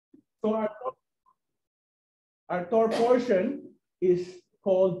So our Torah portion is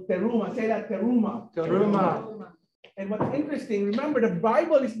called Terumah. Say that, Terumah. Terumah. And what's interesting, remember, the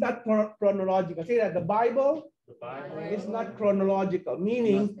Bible is not chronological. Say that, the Bible is not chronological,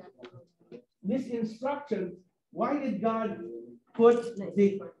 meaning this instruction, why did God put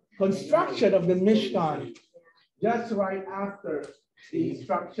the construction of the Mishkan just right after the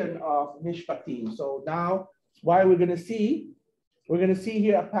instruction of Mishpatim? So now, why we're going to see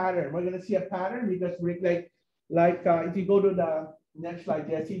here a pattern. We're going to see a pattern because we're like if you go to the next slide,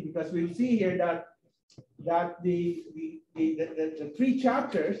 Jesse, because we'll see here that the three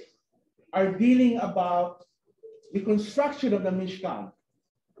chapters are dealing about the construction of the Mishkan.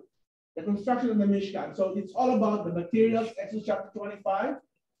 The construction of the Mishkan. So it's all about the materials. Exodus chapter 25.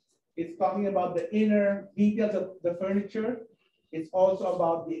 It's talking about the inner details of the furniture. It's also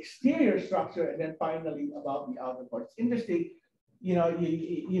about the exterior structure, and then finally about the outer part. It's interesting, you know,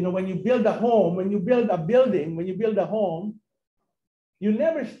 when you build a home, when you build a building, when you build a home, you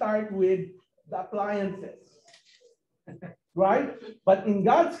never start with the appliances, right? But in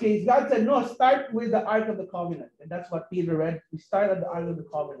God's case, God said, no, start with the Ark of the Covenant. And that's what Peter read. We start at the Ark of the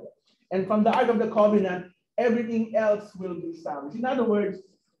Covenant. And from the Ark of the Covenant, everything else will be established. In other words,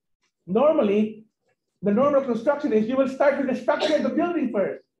 normally, the normal construction is you will start with the structure of the building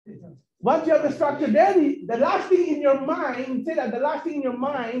first. Once you have the structure, then the last thing in your mind, say that the last thing in your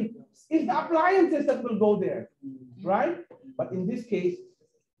mind is the appliances that will go there, right? But in this case,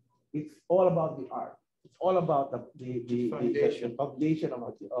 it's all about the ark. It's all about the foundation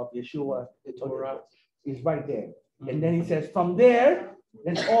of Yeshua. The Torah is right there. And then he says, from there,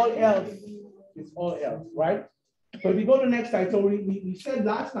 then all else is all else, right? So if we go to the next slide, so we said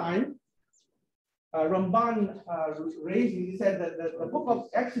last time, Ramban raised, he said that the book of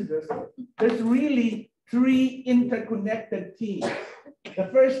Exodus, there's really three interconnected themes. The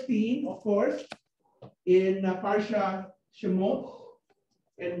first theme, of course, in Parsha Shemot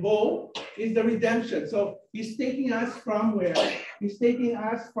and Bo is the redemption. So he's taking us from where? He's taking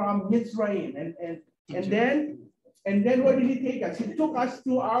us from Mitzrayim. And then where did he take us? He took us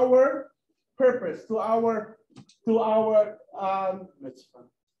to our purpose, to our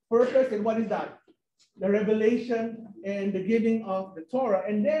purpose. And what is that? The revelation and the giving of the Torah.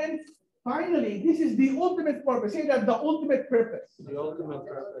 And then finally, this is the ultimate purpose. Say that, the ultimate purpose. The ultimate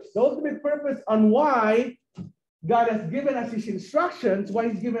purpose. The ultimate purpose on why God has given us his instructions, why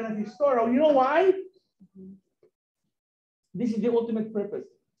he's given us his Torah. You know why? This is the ultimate purpose.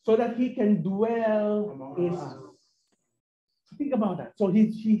 So that he can dwell in us. Think about that. So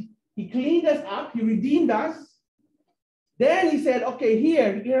he cleaned us up, he redeemed us. Then he said, okay,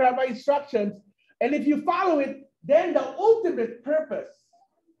 here are my instructions. And if you follow it, then the ultimate purpose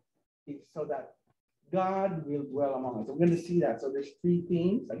is so that God will dwell among us. We're going to see that. So there's three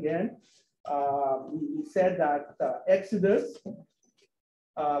themes again. We said that Exodus,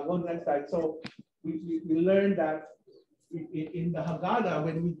 go to the next slide. So we learned that in the Haggadah,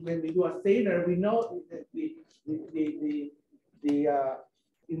 when we do a Seder, we know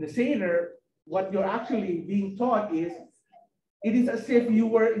in the Seder, what you're actually being taught is, it is as if you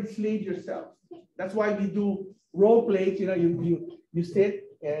were enslaved yourself. That's why we do role plays. You know, you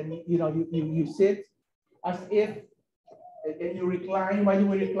sit and you sit as if, and you recline. Why do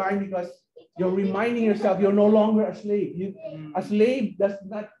you recline? Because you're reminding yourself you're no longer a slave. A slave does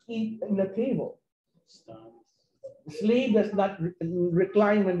not eat in the table. A slave does not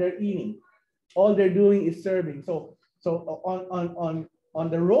recline when they're eating. All they're doing is serving. So on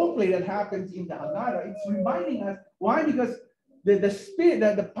the role play that happens in the Haggadah, it's reminding us why? Because the spirit,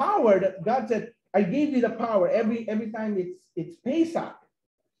 the power that God said, I gave you the power. Every time it's Pesach,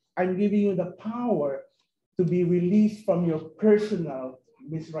 I'm giving you the power to be released from your personal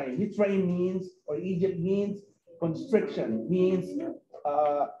Mitzrayim. Mitzrayim means, or Egypt means constriction, means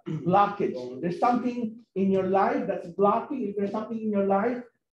blockage. There's something in your life that's blocking. If there's something in your life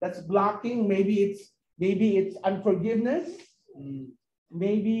that's blocking, maybe it's unforgiveness,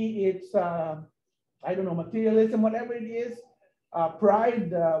 maybe it's I don't know, materialism, whatever it is,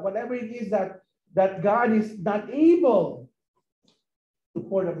 pride, whatever it is that God is not able to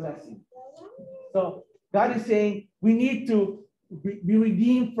pour the blessing. So God is saying we need to be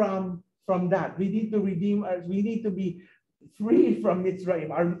redeemed from that. We need to redeem us. We need to be free from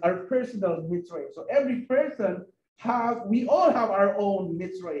Mitzrayim, our personal Mitzrayim. So every person we all have our own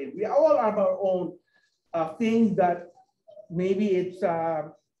Mitzrayim. We all have our own things that maybe it's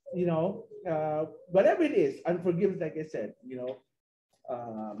whatever it is, unforgiveness, like I said,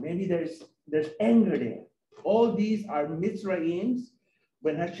 maybe there's anger there. All these are Mitzrayims.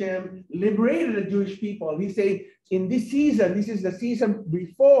 When Hashem liberated the Jewish people, he said, in this season, this is the season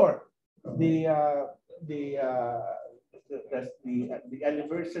before the uh, the, uh, the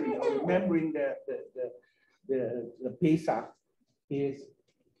anniversary of remembering the Pesach is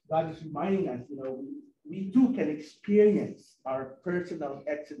God is reminding us, we too can experience our personal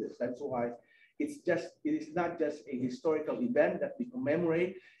exodus. That's why it is not just a historical event that we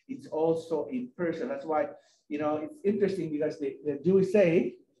commemorate, it's also a person. That's why, it's interesting because the Jews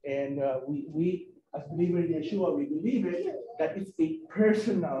say, and we as believers in Yeshua, we believe it, that it's a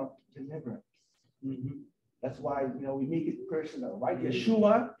personal deliverance. Mhm. That's why, we make it personal, right?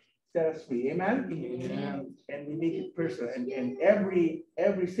 Yeshua set us free. Amen? Amen. And we make it personal. And every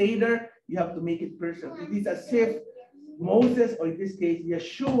Seder, you have to make it personal. It is as if Moses, or in this case,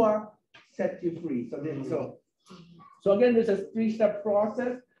 Yeshua, set you free. So again, there's a 3-step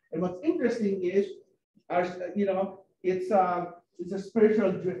process. And what's interesting is, it's a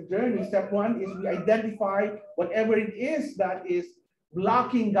spiritual journey. Step 1 is we identify whatever it is that is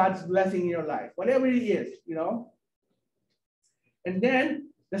blocking God's blessing in your life, whatever it is, And then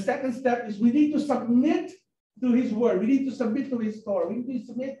the second step is we need to submit to His word. We need to submit to His Torah. We need to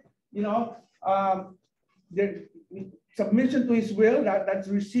submit, the submission to His will. That's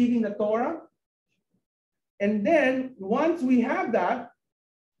receiving the Torah. And then once we have that,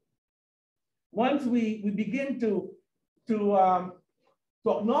 once we begin to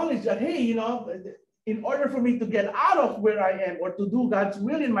acknowledge that, hey, in order for me to get out of where I am or to do God's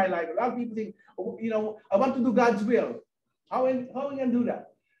will in my life, a lot of people think, I want to do God's will. How are we going to do that?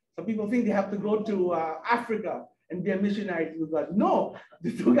 Some people think they have to go to Africa and be a missionary to do God. No,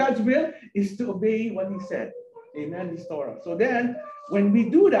 to do God's will is to obey what He said. Amen, His Torah. So then, when we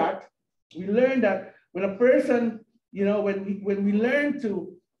do that, we learn that when a person, when we learn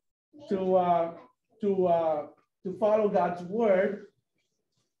to follow God's word,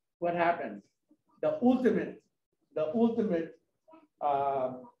 what happens? The ultimate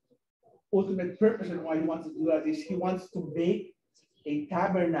purpose and why He wants to do that is He wants to make a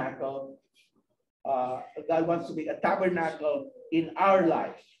tabernacle. God wants to make a tabernacle in our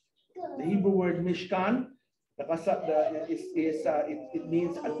life. The Hebrew word mishkan, it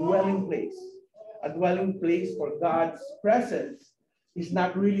means a dwelling place. A dwelling place for God's presence is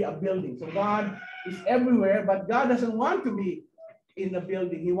not really a building. So God is everywhere, but God doesn't want to be in the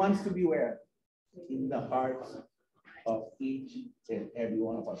building. He wants to be where? In the hearts of each and every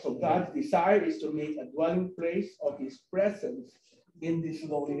one of us. So God's desire is to make a dwelling place of His presence in this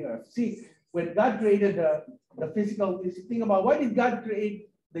lowly earth. See, when God created the physical, think about why did God create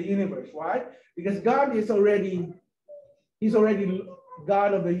the universe? Why? Because God is already, He's already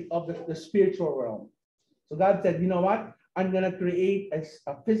God of the spiritual realm. So God said, you know what? I'm gonna create a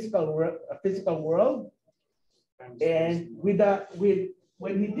physical world. And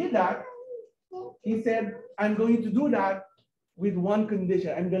when He did that, He said, I'm going to do that with one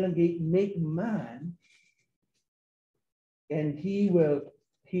condition. I'm going to make man, and he will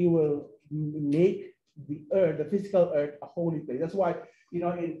make the earth, the physical earth, a holy place. That's why, in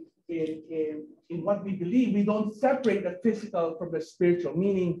what we believe, we don't separate the physical from the spiritual,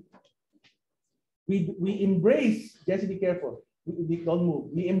 meaning we embrace, just be careful, we don't move.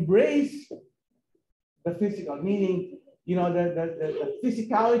 We embrace the physical, meaning, the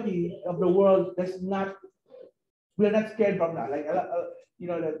physicality of the world we're not scared from that. Like,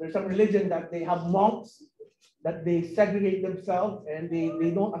 there's some religion that they have monks that they segregate themselves and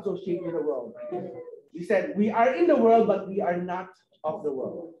they don't associate with the world. He said, we are in the world, but we are not of the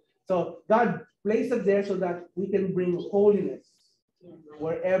world. So God placed us there so that we can bring holiness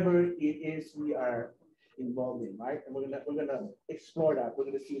wherever it is we are involved in, right? And we're gonna explore that. We're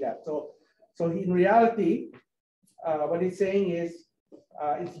gonna see that. So in reality, what he's saying is,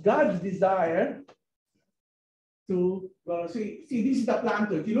 it's God's desire to see. This is the plan.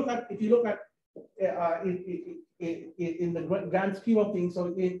 If you look at in the grand scheme of things,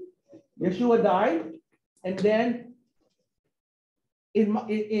 so Yeshua died, and then in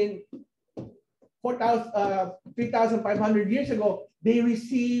 3,500 years ago, they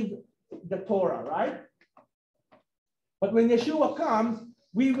received the Torah, right? But when Yeshua comes,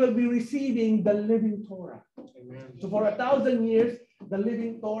 we will be receiving the living Torah. Amen. So for 1,000 years, the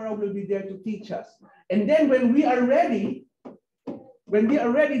living Torah will be there to teach us. And then when we are ready,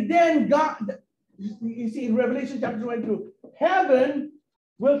 then God, you see in Revelation chapter 22, heaven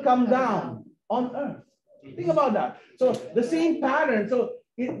will come down on earth. Think about that. So the same pattern. So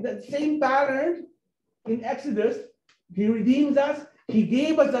the same pattern in Exodus, He redeems us. He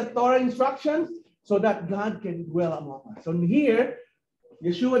gave us the Torah instructions so that God can dwell among us. So here,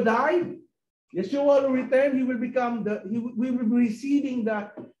 Yeshua died. Yeshua will return. He will become we will be receiving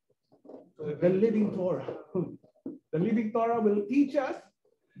the living Torah. The living Torah will teach us.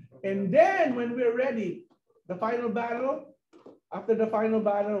 And then when we're ready, the final battle, after the final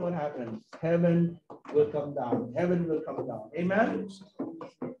battle, what happens? Heaven will come down. Heaven will come down. Amen?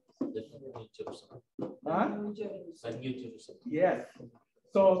 Huh? Yes.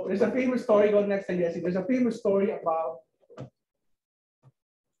 So there's a famous story, go next time, Jesse. There's a famous story about,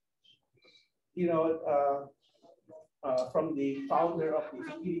 from the founder of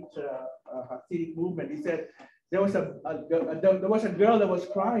the Hasidic movement. He said there was a girl that was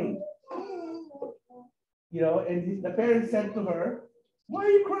crying, and the parents said to her, "Why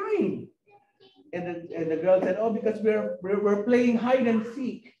are you crying?" And the girl said, "Oh, because we're playing hide and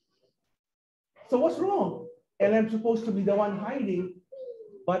seek." So what's wrong? And I'm supposed to be the one hiding,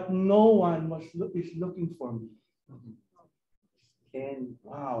 but no one is looking for me. And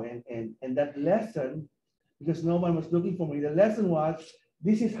wow, and that lesson, because no one was looking for me, the lesson was,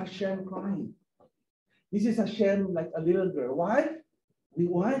 this is Hashem crying. This is Hashem like a little girl. Why?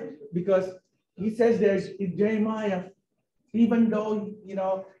 Why? Because he says there's in Jeremiah, even though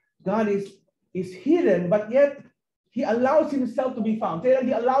God is hidden, but yet he allows himself to be found. Say that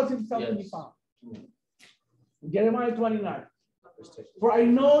he allows himself to be found. Jeremiah 29. For I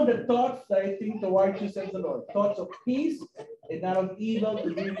know the thoughts that I think towards you, says the Lord, thoughts of peace and not of evil,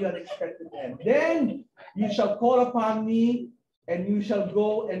 to give you an expected end. Then you shall call upon me, and you shall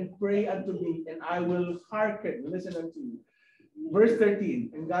go and pray unto me, and I will hearken, listen unto you. Verse 13,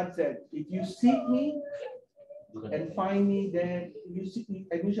 and God said, if you seek me and find me, then you seek me,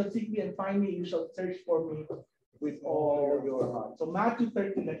 and you shall seek me and find me, you shall search for me with all your heart. So Matthew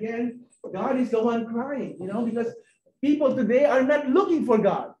 13, again, God is the one crying, because people today are not looking for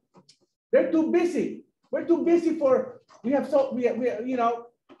God. They're too busy. We're too busy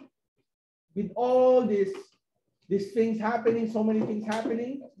with all these things happening, so many things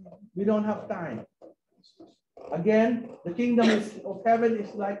happening, we don't have time. Again, the kingdom of heaven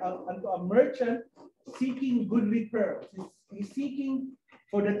is like a merchant seeking goodly pearls. He's seeking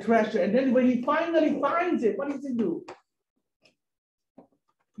for the treasure. And then when he finally finds it, what does he do?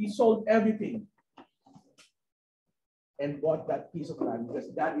 He sold everything and bought that piece of land,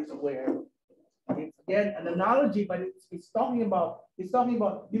 because that is where it's, again, an analogy, but it's talking about,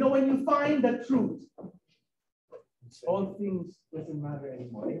 when you find the truth, all things doesn't matter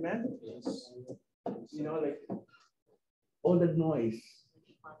anymore. Amen? Yes. Like all the noise,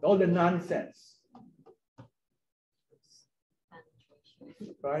 all the nonsense.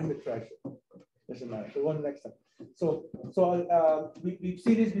 Find the treasure. Doesn't matter. So one next time. So we've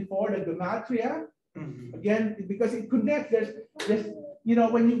seen this before, the gematria. Again, because it connects. There's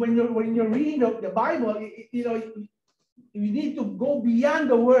when you're reading the Bible, you need to go beyond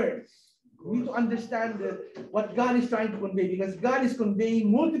the words. You need to understand what God is trying to convey, because God is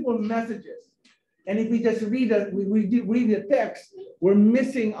conveying multiple messages. And if we just read the text, we're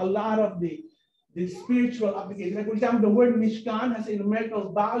missing a lot of the spiritual application. Like, for example, the word Mishkan has a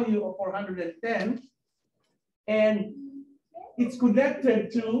numerical value of 410, and it's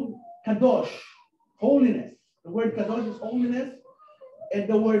connected to Kadosh, holiness. The word Kadosh is holiness, and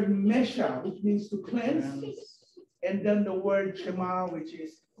the word Mesha, which means to cleanse, and then the word Shema, which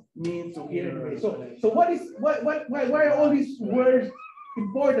means to hear and obey. So why are all these words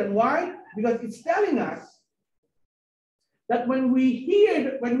important? Why? Because it's telling us that when we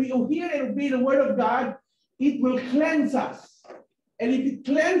hear and obey the word of God, it will cleanse us. And if it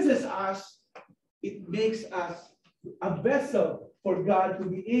cleanses us, it makes us a vessel for God to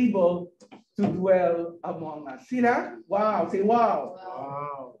be able to dwell among us. See that? Wow. Say wow.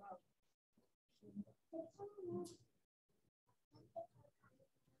 Wow.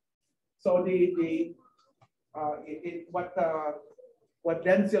 So what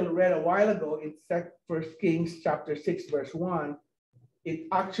Denzel read a while ago in 1 Kings chapter 6, verse 1, it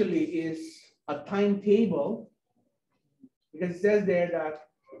actually is a timetable, because it says there that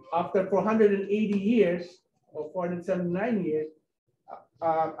after 480 years, or 479 years,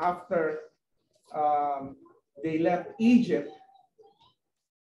 after they left Egypt,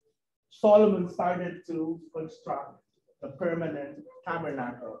 Solomon started to construct the permanent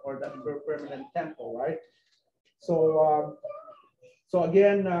tabernacle, or the permanent temple, right? So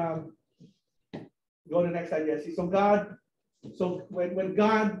again, go to the next slide, Jesse. So when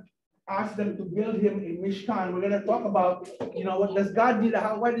God asked them to build him a Mishkan, we're going to talk about, what does God need a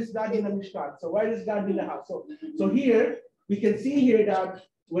house? Why does God need a Mishkan? So why does God need a house? So here, we can see here that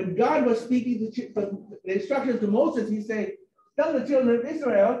when God was speaking the instructions to Moses, he said, tell the children of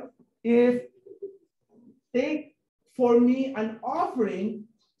Israel, take for me an offering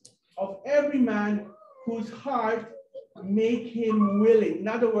of every man whose heart make him willing. In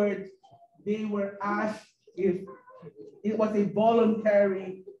other words, they were asked if it was a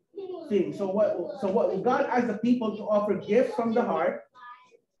voluntary thing. So what God asked the people to offer gifts from the heart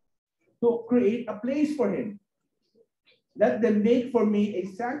to create a place for him. Let them make for me a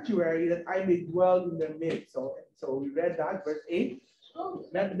sanctuary that I may dwell in their midst. So we read that, verse 8.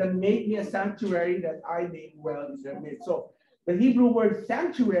 Let them make me a sanctuary that I may dwell in their midst. So the Hebrew word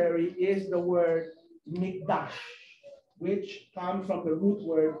sanctuary is the word mikdash, which comes from the root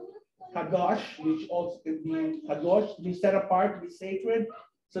word kadosh, which also can be kadosh, to be set apart, to be sacred.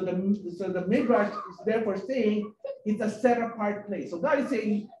 So the midrash is therefore saying it's a set apart place. So God is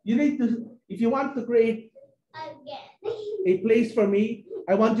saying, you need to, if you want to create a place for me,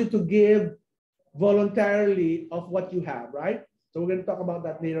 I want you to give voluntarily of what you have, right? So we're going to talk about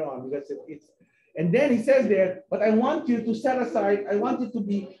that later on, because it's, and then he says there, but I want you to set aside, I want you to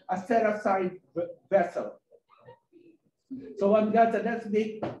be a set aside vessel. So what God said, let's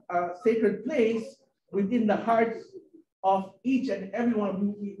make a sacred place within the hearts of each and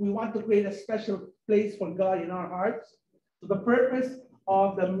everyone. We want to create a special place for God in our hearts. So the purpose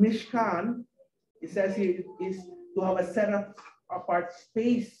of the Mishkan, it says here, is to have a set apart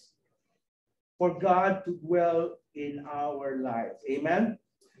space for God to dwell in our lives. Amen.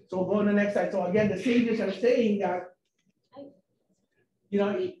 So go on the next slide. So again, the sages are saying that, you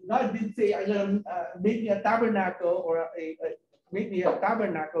know, God did say, I'm going to make me a tabernacle or make me a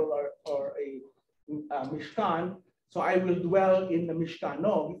tabernacle or a Mishkan, so I will dwell in the Mishkan.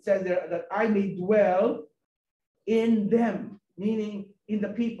 No, it says there that I may dwell in them, meaning in the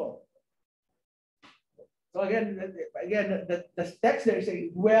people. So again, the text there is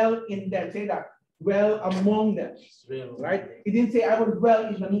saying, dwell in them. Say that, dwell among them. Right? He didn't say, I will dwell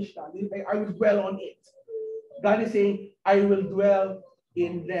in the Mishkan. He didn't say, I will dwell on it. God is saying, I will dwell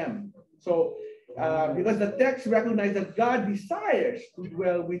in them. So, because the text recognizes that God desires to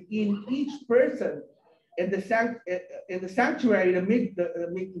dwell within each person in the sanctuary, the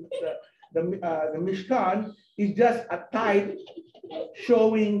Mishkan is just a type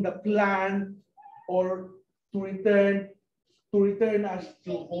showing the plan or to return us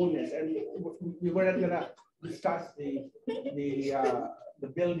to wholeness. And we were not gonna discuss the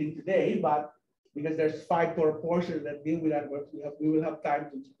building today, but because there's 5 Torah portions that deal with that, we will have time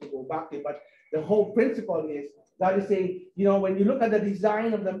to go back to it. But the whole principle is God is saying, you know, when you look at the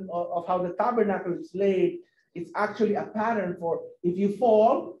design of how the tabernacle is laid, it's actually a pattern for if you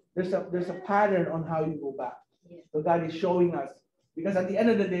fall, there's a pattern on how you go back. So God is showing us, because at the end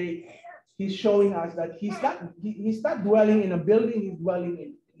of the day, He's showing us that He's not dwelling in a building, He's dwelling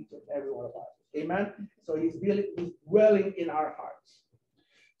in each and every one of us. Amen. So He's dwelling in our hearts.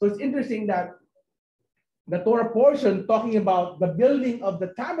 So it's interesting that the Torah portion talking about the building of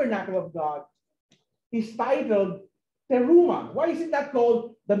the tabernacle of God is titled Terumah. Why is it not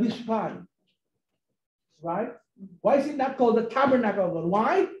called the Mishkan? Right? Why is it not called the tabernacle of God?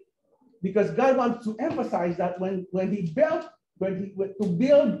 Why? Because God wants to emphasize that when He to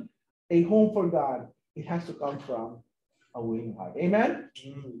build a home for God, it has to come from a willing heart. Amen?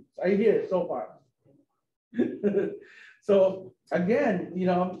 Are you here so far? So again, you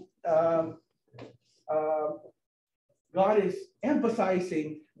know, God is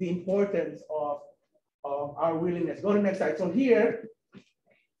emphasizing the importance of our willingness. Go to the next slide. So here,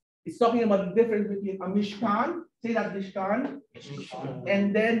 it's talking about the difference between a Mishkan, say that Mishkan,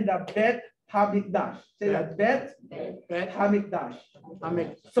 and then the Bet Hamikdash. Say that Bet Hamikdash.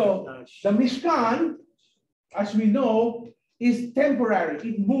 So the Mishkan, as we know, is temporary.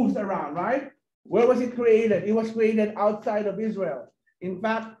 It moves around, right? Where was it created? It was created outside of Israel. In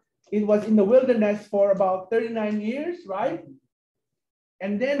fact, it was in the wilderness for about 39 years, right?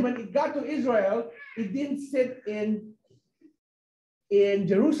 And then when it got to Israel, it didn't sit in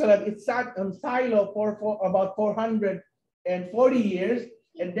Jerusalem. It sat on Silo for about 440 years.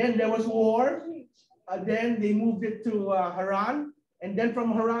 And then there was war. Then they moved it to Haran. And then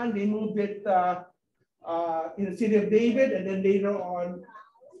from Haran, they moved it in the city of David. And then later on,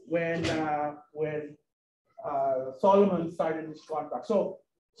 when Solomon started his contract. So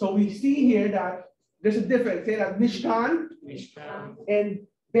we see here that there's a difference. Say that Mishkan and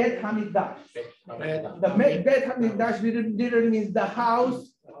Bet Hamikdash. The Bet Hamikdash literally means the house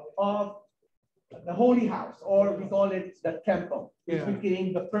of the holy house, or we call it the temple. It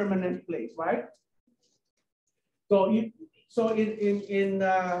became the permanent place, right? So in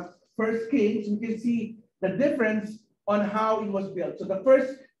First Kings, we can see the difference on how it was built. So the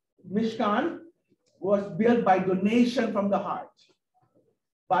first Mishkan was built by donation from the heart.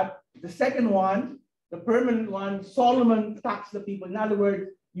 But the second one, the permanent one, Solomon taxed the people. In other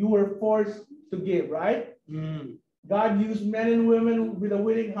words, you were forced to give, right? God used men and women with a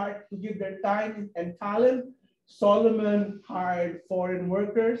willing heart to give their time and talent. Solomon hired foreign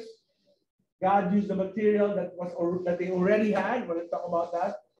workers God used the material that they already had. We're going to talk about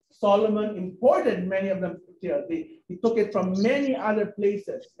that. Solomon imported many of them material. He took it from many other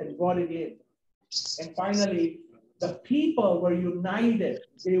places and brought it in. And finally, the people were united.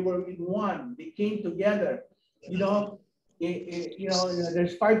 They were in one. They came together.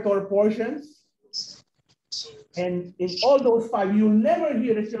 There's 5 Torah portions. And in all those 5, you'll never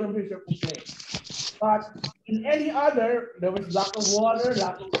hear the children of Israel complain. But in any other, there was lack of water,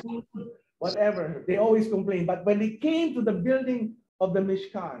 lack of food, whatever. They always complain. But when they came to the building of the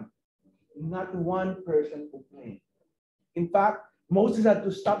Mishkan, not one person complained. In fact, Moses had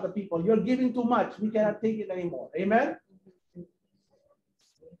to stop the people. You're giving too much. We cannot take it anymore. Amen?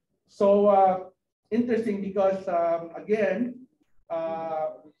 So interesting because again,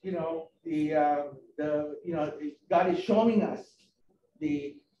 God is showing us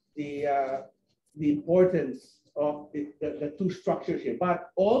the importance of the 2 structures here,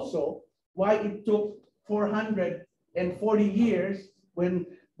 but also why it took 440 years when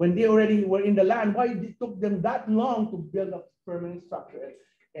they already were in the land, why it took them that long to build a permanent structure.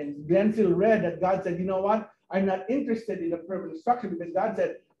 And Glenn read that God said, you know what? I'm not interested in a permanent structure because God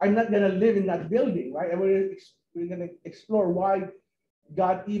said, I'm not going to live in that building, right? And we're going to explore why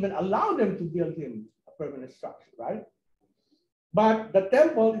God even allowed them to build him a permanent structure, right? But the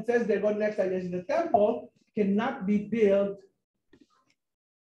temple, it says there, go next slide, the temple cannot be built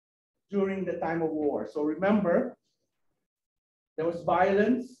during the time of war. So remember, there was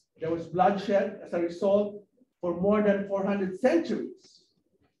violence, there was bloodshed as a result for more than 400 centuries.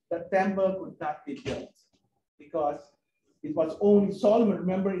 The temple could not be built because it was only Solomon.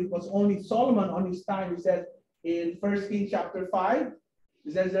 Remember, it was only Solomon on his time. It says in 1 Kings chapter 5,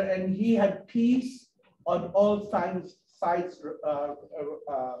 it says there, and he had peace on all sides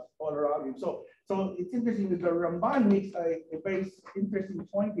all around him. So it's interesting that the Ramban makes a very interesting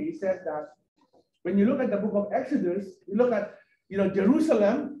point here. He says that when you look at the book of Exodus, you look at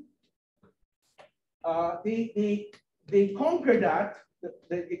Jerusalem, they conquered that.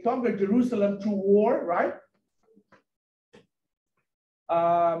 They conquered Jerusalem through war, right?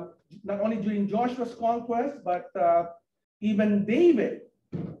 Not only during Joshua's conquest, but even David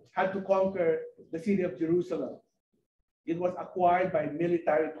had to conquer the city of Jerusalem. It was acquired by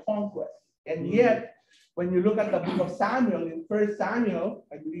military conquest. And yet, when you look at the book of Samuel, in 1 Samuel,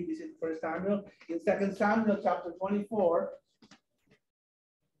 I believe this is 1 Samuel, in 2 Samuel chapter 24,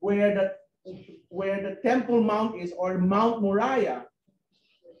 where the Temple Mount is, or Mount Moriah.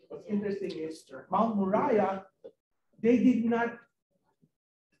 What's interesting is Mount Moriah,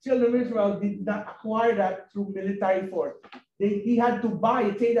 children of Israel did not acquire that through military force. He had to buy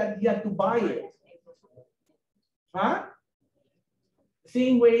it. Say that he had to buy it. Huh?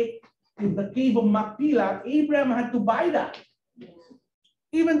 Same way in the cave of Machpelah, Abraham had to buy that.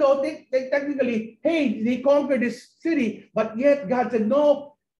 Even though they technically, hey, they conquered this city, but yet God said,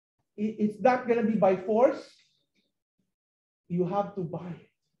 no, it's not going to be by force. You have to buy it.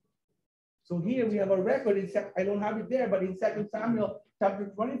 So here we have a record, I don't have it there, but in 2 Samuel chapter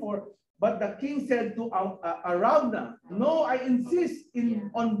 24, but the king said to Araunah, no, I insist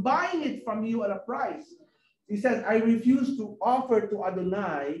on buying it from you at a price. He says, I refuse to offer to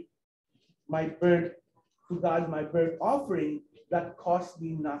Adonai my burnt offering that cost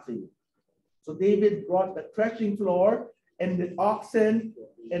me nothing. So David brought the threshing floor and the oxen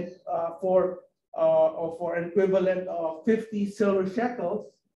and for an equivalent of 50 silver shekels.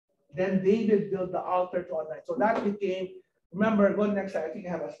 Then David built the altar to Adonai. So that became, remember, go next slide. I think I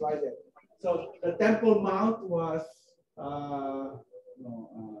have a slide there. So the Temple Mount was,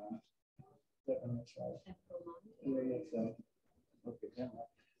 okay.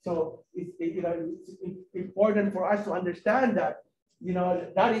 So it's important for us to understand that,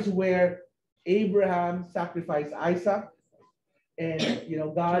 that is where Abraham sacrificed Isaac, and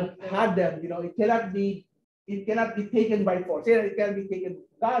God had them. It cannot be taken by force. It cannot be taken.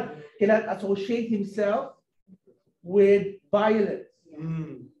 God cannot associate himself with violence.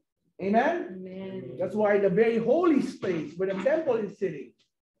 Amen? Amen. That's why the very holy space where the temple is sitting,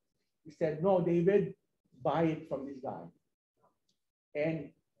 he said, no, David, buy it from this guy. And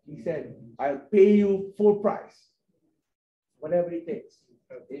he said, I'll pay you full price, whatever it takes.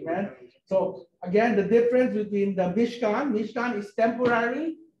 Amen. So again, the difference between the Mishkan is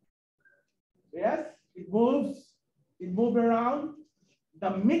temporary. Yes, it moves around. The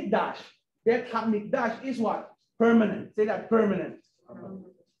Mikdash, Beth HaMikdash is what? Permanent. Say that, permanent.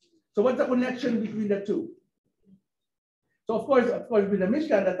 So what's the connection between the two? So of course, with the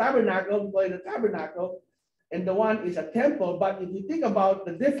Mishkan, the tabernacle, we call it the tabernacle, and the one is a temple. But if we think about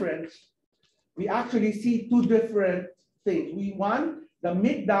the difference, we actually see two different things. The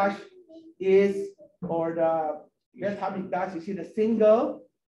Mikdash is, or the Beth Hamikdash, you see the single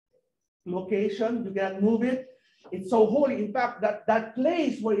location, you cannot move it. It's so holy. In fact, that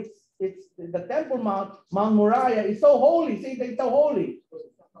place where it's the Temple Mount, Mount Moriah, is so holy. Say that it's so holy.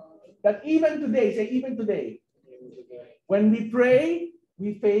 That even today, say even today, when we pray,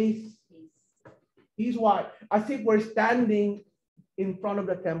 we face east. Why? As if we're standing in front of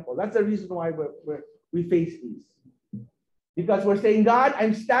the temple. That's the reason why we face east. Because we're saying, God,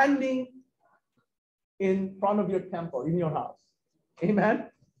 I'm standing in front of your temple, in your house. Amen?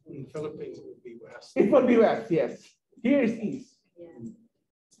 In the Philippines, it would be west. It would be west, yes. Here is east. Yeah.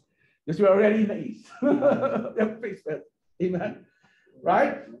 Because we're already in the east. We have to face west. Amen?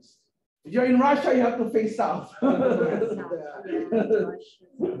 Right? If you're in Russia, you have to face south.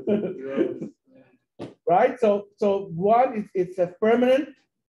 Right? So one, it's a permanent.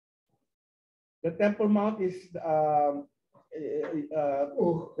 The Temple Mount is the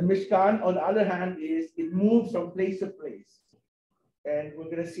Mishkan. On the other hand, it moves from place to place. And we're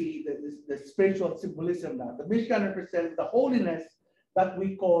going to see the spiritual symbolism now. The Mishkan represents the holiness that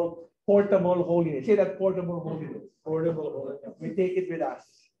we call portable holiness. Say that, portable holiness. Portable holiness. We take it with us.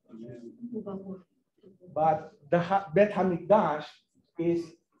 But the Beth Hamikdash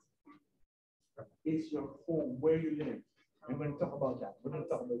is your home, where you live. I'm going to talk about that. We're going to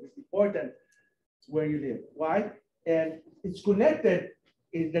talk about it. It's important where you live. Why? And it's connected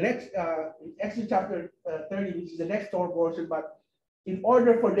in the next Exodus chapter 30, which is the next Torah portion. But in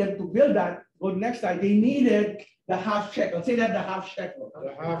order for them to build that, go next time, they needed the half shekel. Say that, the half shekel.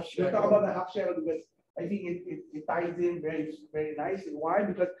 The half shekel. We'll talk about the half shekel because I think it ties in very, very nicely. Why?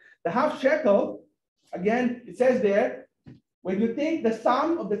 Because the half shekel, again, it says there, when you take the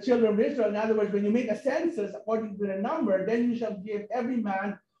sum of the children of Israel, in other words, when you make a census according to the number, then you shall give every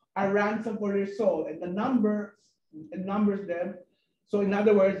man a ransom for their soul. And the number, it numbers them. So in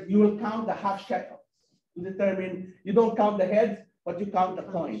other words, you will count the half shekel to determine, you don't count the heads, but you count the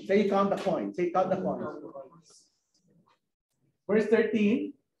coins. Say you count the coins. Say count the coins. Verse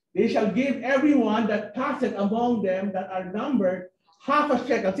 13, they shall give everyone that passeth among them that are numbered half a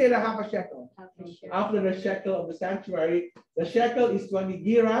shekel. Say that, half a shekel. After the shekel of the sanctuary. The shekel is 20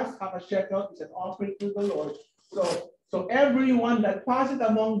 giras. Half a shekel is an offering to the Lord. So everyone that passeth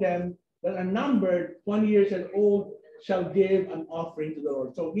among them that are numbered 20 years and old shall give an offering to the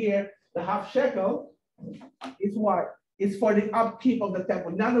Lord. So here, the half shekel is what? It's for the upkeep of the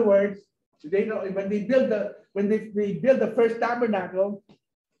temple. In other words, when they build the first tabernacle,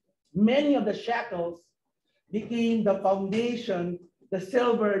 many of the shekels became the foundation, the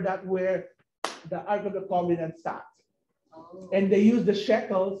silver that where the Ark of the Covenant sat. And they used the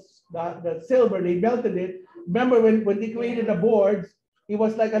shekels, the silver, they melted it. Remember when they created the boards, it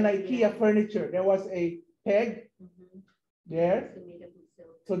was like an IKEA furniture. There was a peg there.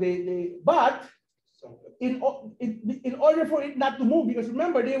 So but in order for it not to move, because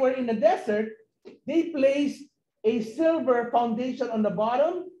remember, they were in the desert, they placed a silver foundation on the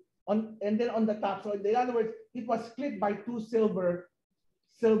bottom and then on the top. So in other words, it was split by two silver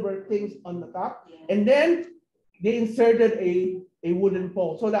things on the top. And then they inserted a wooden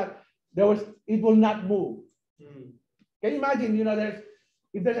pole so that it will not move. Can you imagine,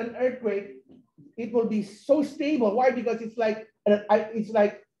 if there's an earthquake, it will be so stable. Why? Because it's like an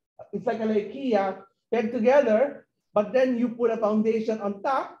IKEA pegged together, but then you put a foundation on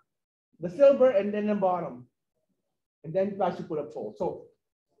top, the silver, and then the bottom. And then plus you put a pole. So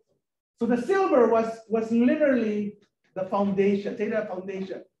the silver was literally the foundation. Say that,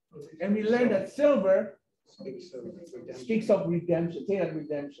 foundation. And we learned that silver speaks of redemption. Say that,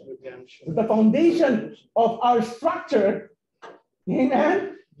 redemption. Redemption. The foundation of our structure,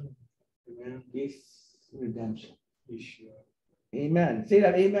 amen, is redemption. Amen. Say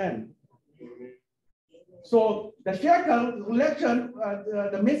that, amen. So the shekel collection,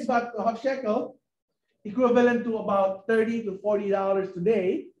 the mitzvah of shekel, equivalent to about $30 to $40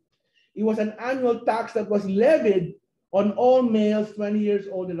 today. It was an annual tax that was levied on all males 20 years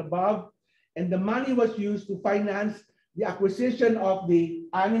old and above, and the money was used to finance the acquisition of the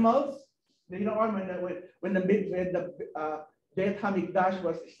animals. When the Beth Hamikdash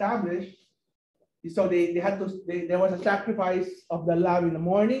was established, so there was a sacrifice of the lamb in the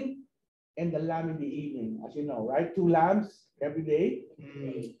morning and the lamb in the evening, as you know, right? 2 lambs every day,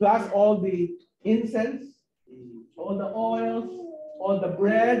 plus all the incense, all the oils, all the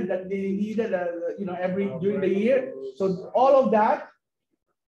bread that they needed, during the year. So all of that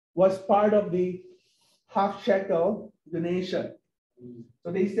was part of the half shekel donation.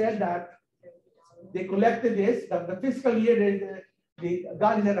 So they said that they collected this, the fiscal year,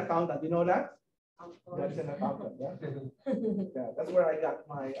 God is an accountant, you know that? God's an accountant. Yeah? Yeah, that's where I got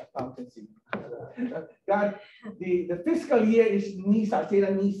my accountancy. God, the fiscal year is Nisan. Say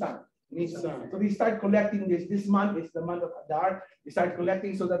that Nisan. Nisan. So they start collecting this. This month is the month of Adar. They start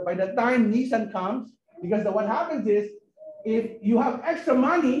collecting so that by the time Nisan comes, because what happens is, if you have extra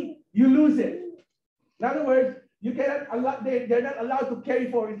money, you lose it. In other words, you cannot allow, they're not allowed to carry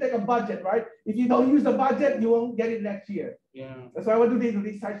forward. It's like a budget, right? If you don't use the budget, you won't get it next year. Yeah. That's why what do?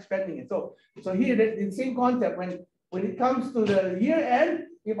 They start spending it. So here, the same concept. When it comes to the year end,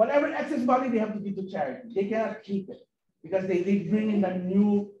 if whatever excess money they have to give to charity, they cannot keep it because they bring in the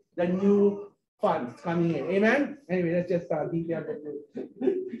new funds coming in. Amen. Anyway, that's just detail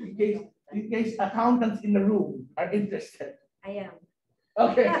in case accountants in the room are interested. I am.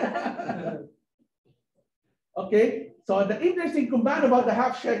 Okay. Okay. So the interesting command about the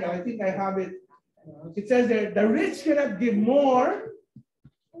half shekel, I think I have it. It says there, the rich cannot give more,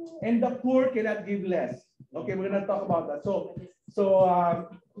 and the poor cannot give less. Okay, we're gonna talk about that. So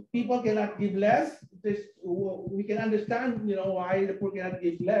people cannot give less. We can understand, why the poor cannot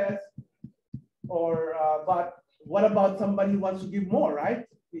give less. But what about somebody who wants to give more, right?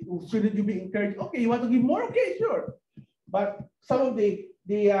 Shouldn't you be encouraged? Okay, you want to give more? Okay, sure. But some of the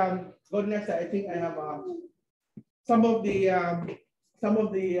go next. I think I have some of the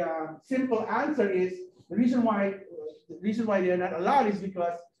simple answer is the reason why they're not allowed is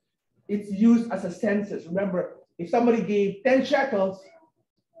because it's used as a census. Remember, if somebody gave 10 shekels,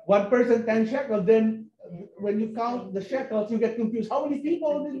 one person 10 shekels, then when you count the shekels, you get confused. How many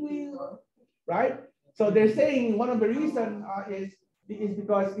people did we, right? So they're saying one of the reasons is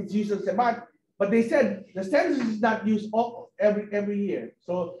because it's used as a month. But they said the census is not used every year.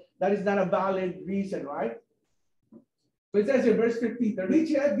 So that is not a valid reason, right? So it says in verse 15, the rich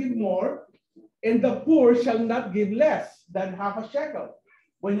shall give more, and the poor shall not give less than half a shekel.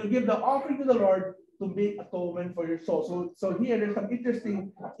 When you give the offering to the Lord to make atonement for your soul. So here there's some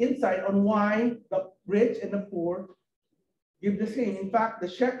interesting insight on why the rich and the poor give the same. In fact, the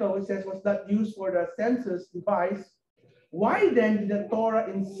shekel, it says, was not used for the census device. Why then did the Torah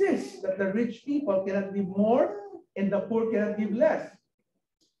insist that the rich people cannot give more and the poor cannot give less?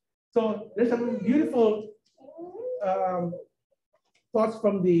 So there's some beautiful thoughts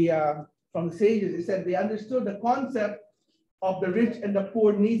from the sages. It said they understood the concept of the rich and the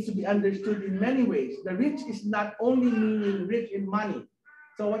poor needs to be understood in many ways. The rich is not only meaning rich in money.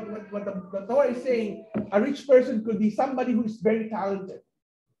 So what the Torah is saying, a rich person could be somebody who's very talented,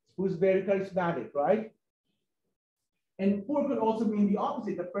 who's very charismatic, right? And poor could also mean the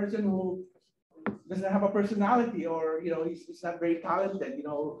opposite, the person who doesn't have a personality, or he's not very talented,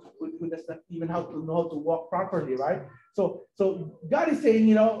 who does not even know how to walk properly, right? So God is saying,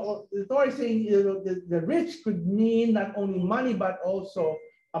 the Torah is saying, the rich could mean not only money but also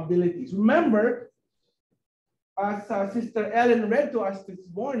abilities. Remember, as Sister Ellen read to us this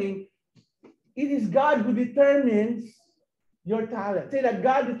morning, it is God who determines your talent. Say that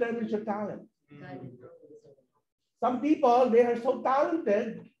God determines your talent. Some people, they are so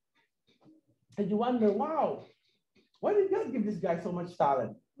talented, and you wonder, wow, why did God give this guy so much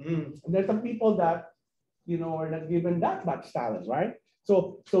talent? And there's some people that, are not given that much talent, right?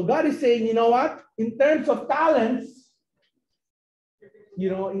 So God is saying, you know what? In terms of talents,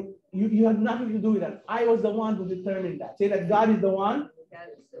 you have nothing to do with that. I was the one who determined that. Say that God is the one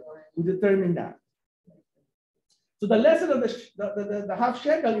who determined that. So the lesson of the half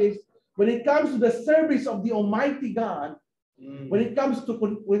shekel is, when it comes to the service of the Almighty God, when it comes to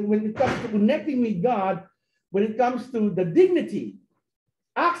connecting with God, when it comes to the dignity,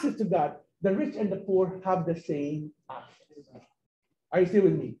 access to God, the rich and the poor have the same access. Are you still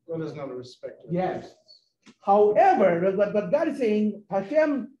with me? God is not a respecter. Yes. However, what God is saying,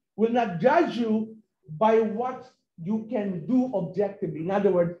 Hashem will not judge you by what you can do objectively. In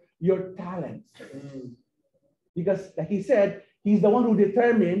other words, your talents. Because like he said, he's the one who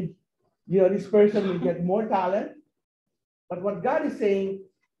determined, this person will get more talent. But what God is saying,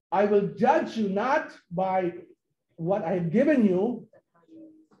 I will judge you not by what I've given you.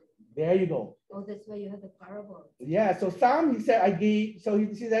 There you go. Oh, that's why you have the parable. Yeah, so he said, he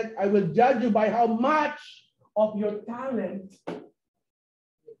said, I will judge you by how much of your talent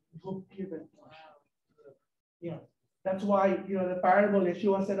you've given. Yeah, that's why, the parable,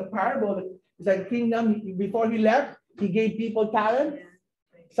 Yeshua said a parable, it's like kingdom, before he left, he gave people talent,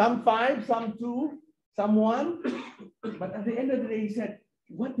 some 5, some 2, some 1. But at the end of the day, he said,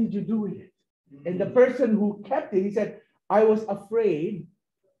 what did you do with it? And the person who kept it, he said, I was afraid.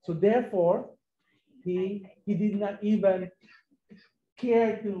 So therefore, he did not even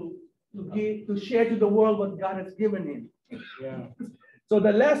care to share to the world what God has given him. Yeah. So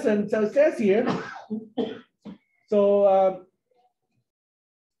the lesson, so it says here, so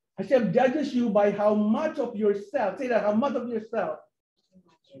Hashem judges you by how much of yourself, say that, how much of yourself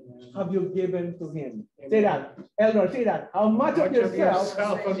have you given to him? Say that, Elder, say that. How much of yourself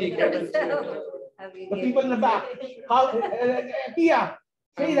have you given to him? the people in the back. How, Tia,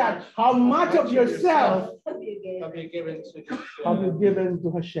 say that. How much of yourself have you given to Hashem? have you given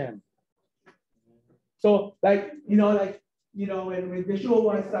to Hashem? So, like, when Yeshua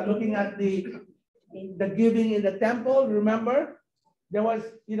was looking at the giving in the temple, remember? There was,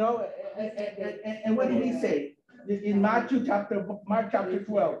 and what did he say? In Mark chapter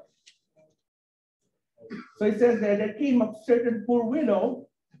 12. So it says there came a certain poor widow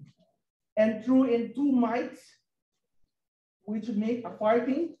and threw in 2 mites, which make a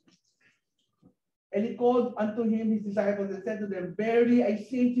farthing. And he called unto him his disciples and said to them, verily I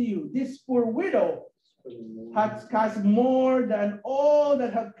say to you, this poor widow hath cast more than all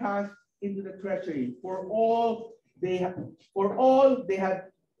that have cast into the treasury. For all they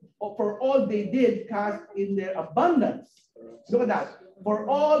did cast in their abundance. Look at that. For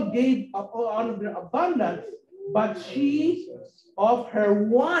all gave up out of their abundance, but she of her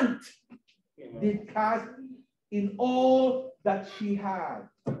want did cast in all that she had,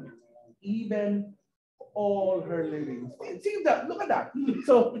 even all her living. See that? Look at that.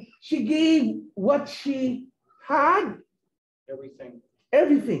 So she gave what she had.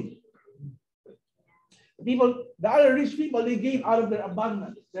 Everything. People, the other rich people, they gave out of their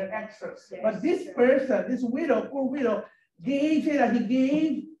abundance, their excess. Yes. But this person, this widow, poor widow, gave, say that he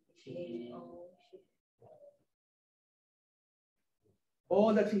gave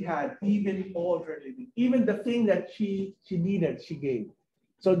all that she had, even all her living, even the thing that she needed, she gave.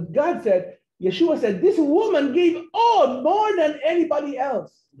 So God said, Yeshua said, this woman gave all more than anybody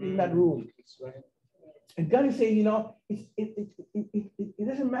else in that room. Right. And God is saying, it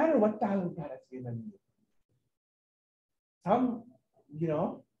doesn't matter what talent God has given you. Some,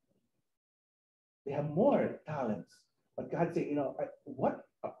 they have more talents. But God said,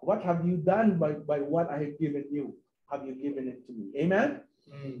 what have you done by what I have given you? Have you given it to me? Amen?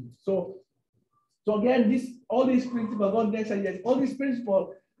 Mm. So again, all these principles, all these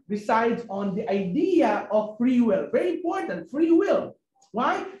principles resides on the idea of free will. Very important, free will.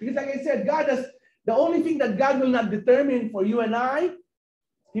 Why? Because like I said, the only thing that God will not determine for you and I,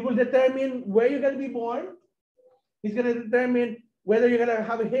 he will determine where you're going to be born. He's going to determine whether you're going to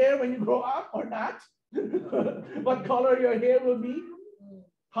have hair when you grow up or not, what color your hair will be,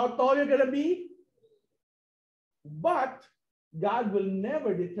 how tall you're going to be. But God will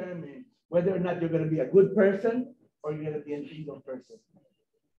never determine whether or not you're going to be a good person or you're going to be an evil person.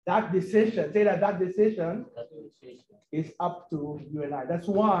 That decision, say that decision is up to you and I. That's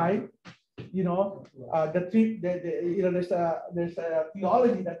why, there's a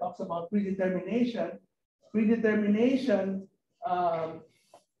theology that talks about predetermination. Predetermination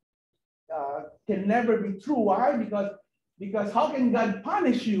can never be true. Why? Because how can God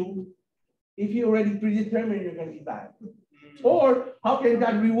punish you if you already predetermined you're going to be bad? Or how can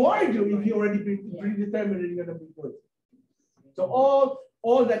God reward you if you already predetermined you're going to be good? So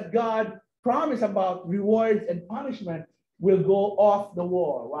all that God promised about rewards and punishment will go off the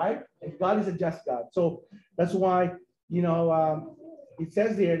wall, right? And God is a just God. So that's why, it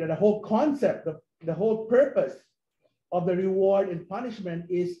says here that the whole concept, the whole purpose of the reward and punishment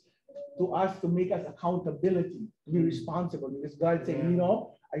is to make us accountability, to be responsible. Because God saying,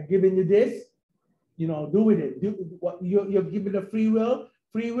 I've given you this, do with it. You're given the free will.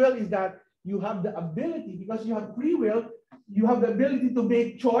 Free will is that you have the ability, because you have free will, you have the ability to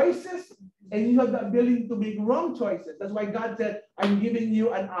make choices and you have the ability to make wrong choices. That's why God said, I'm giving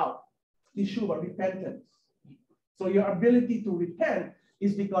you an out. Yeshua, repentance. So your ability to repent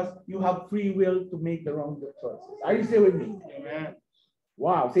is because you have free will to make the wrong choices. Are you still with me? Amen.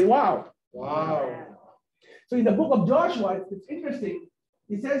 Wow. Say wow. Wow. So in the book of Joshua, it's interesting.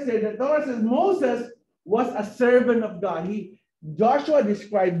 It says there that Torah says Moses was a servant of God. Joshua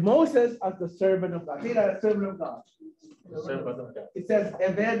described Moses as the servant of God. Say that, a servant of God. Servant of God. It says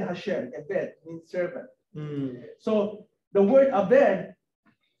Eved Hashem. Eved means servant. So the word Eved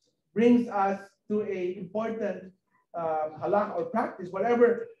brings us to a important halakha or practice.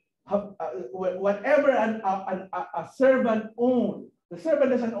 Whatever a servant owns, the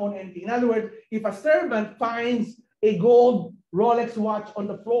servant doesn't own anything. In other words, if a servant finds a gold Rolex watch on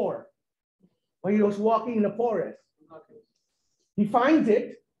the floor when he was walking in the forest, he finds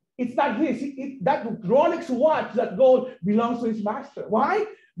it. It's not his. That Rolex watch, that gold, belongs to his master. Why?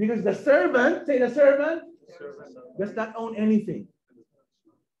 Because the servant, say the servant, does not own anything.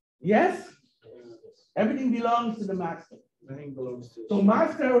 Yes? Everything belongs to the master. Nothing belongs to So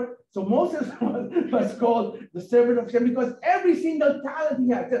Moses was called the servant of Hashem because every single talent he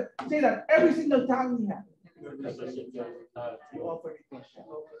had. Say that every single talent he had. He offered it to Hashem.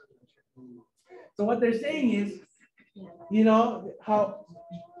 So what they're saying is, you know, how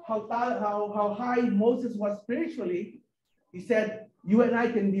high Moses was spiritually. He said, you and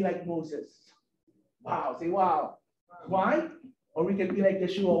I can be like Moses. Wow, say wow. Why? Or we can be like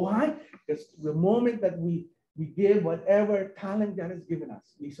Yeshua. Why? Because the moment that we give whatever talent God has given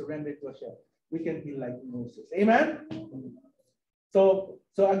us, we surrender to Hashem. We can be like Moses. Amen? So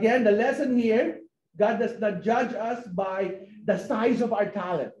again, the lesson here, God does not judge us by the size of our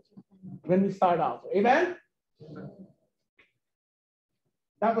talent when we start out. Amen?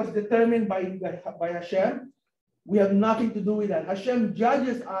 That was determined by Hashem. We have nothing to do with that. Hashem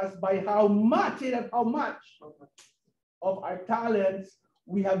judges us by how much of our talents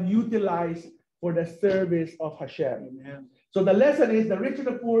we have utilized for the service of Hashem. Amen. So the lesson is the rich and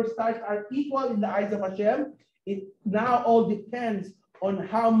the poor stars are equal in the eyes of Hashem. It now all depends on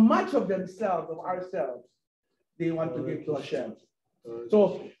how much of themselves, of ourselves, they want to give to Hashem.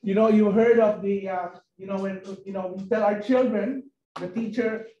 So, you know, you heard of the, when, we tell our children, the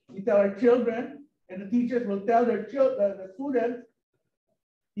teacher, we tell our children, and the teachers will tell their children, the students,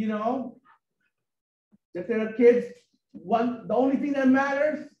 that their kids, the only thing that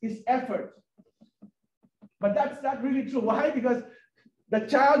matters is effort. But that's not really true. Why? Because the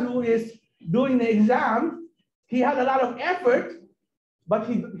child who is doing the exam, he had a lot of effort, but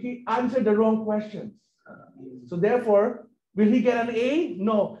he answered the wrong questions. So therefore, will he get an A?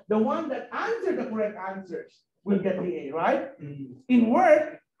 No. The one that answered the correct answers will get the A, right? Mm-hmm. In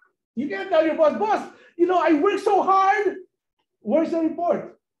work, you can't tell your boss, I work so hard. Where's the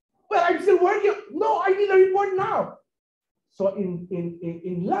report? Well, I'm still working. No, I need a report now. So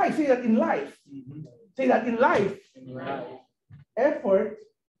in life, say that in life. Mm-hmm. Say that in life. In life. Effort,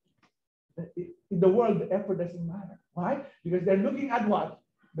 in the world, the effort doesn't matter. Why? Because they're looking at what?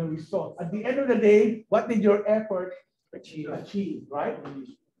 The result. At the end of the day, what did your effort achieve, right?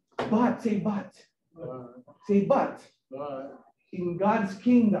 But, say but. Say but. In God's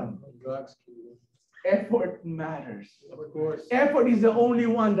kingdom, effort matters. Of course. Effort is the only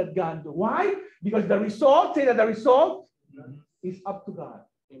one that God does. Why? Because the result, say that the result is up to God.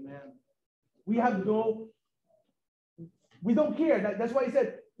 Amen. We don't care. That's why he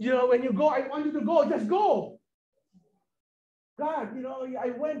said, when you go, I want you to go, just go. God,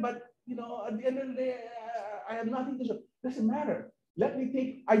 I went, but, at the end of the day, I have nothing to show. Doesn't matter.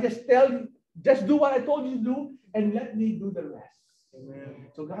 Just do what I told you to do, and let me do the rest. Amen.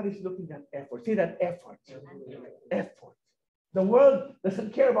 So God is looking at effort. Say that effort. Effort. The world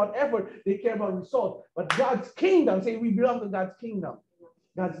doesn't care about effort. They care about result. But God's kingdom, say we belong to God's kingdom.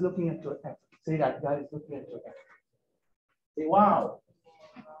 God's looking at your effort. Say that. God is looking at your effort. Say, wow.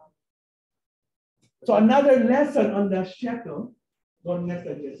 So another lesson on the shekel. Don't miss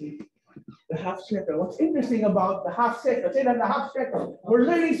that, Jesse. The half shekel. What's interesting about the half shekel? Say that the half shekel. We're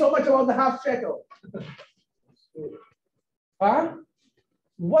learning so much about the half shekel. Huh?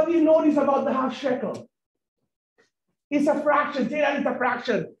 What do you notice about the half shekel? It's a fraction. Say that it's a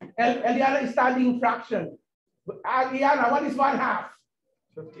fraction. Eliana is studying fraction. Eliana, what is 1/2?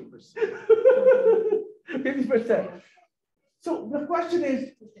 50%. 50%. So the question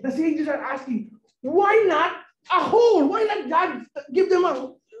is, the sages are asking, why not a whole? Why not God give them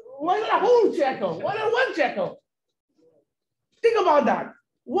why not a whole shekel? Why not 1 shekel? Think about that.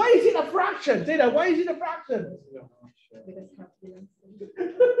 Why is it a fraction? Say that. Why is it a fraction? Because half belongs to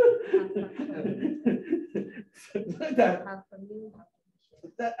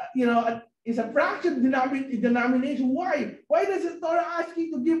you. It's a fraction denomination. Why? Why does the Torah ask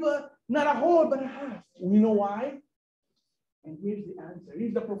you to give not a whole but a half? You know why? And here's the answer.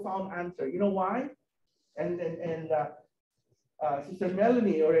 Here's the profound answer. You know why? And Sister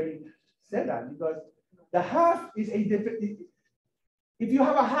Melanie already said that, because the half is a different. If you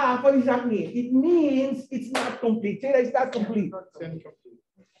have a half, what does that mean? It means it's not complete. Say that it's not complete.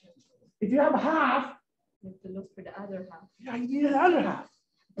 If you have a half, you have to look for the other half. Yeah, you need another half,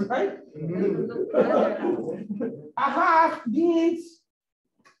 right? Mm-hmm. A half means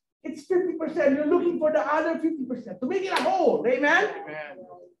it's 50%. You're looking for the other 50% to make it a whole. Amen? Amen.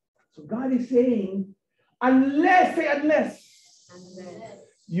 So God is saying, unless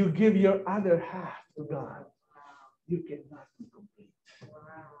you give your other half to God, you cannot be complete.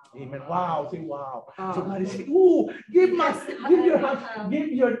 Wow. Amen. Wow. Say wow. So God is saying, give your half.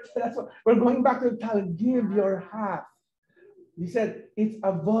 That's what we're going back to the talent. Give your half. He said, it's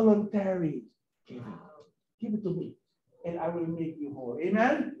a voluntary giving. Give it to me, and I will make you whole.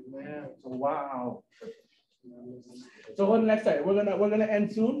 Amen? Amen. So wow. So one last time, we're gonna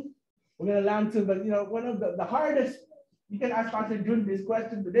end soon. We're gonna land soon, but one of the hardest, you can ask Pastor June this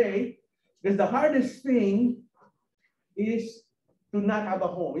question today, because the hardest thing is to not have a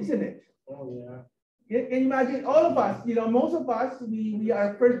home, isn't it? Oh yeah. Can you imagine all of us, most of us, we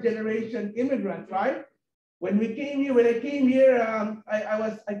are first generation immigrants, right? When I came here,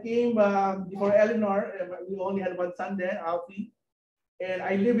 I came before Eleanor. We only had one son there, Alfie, and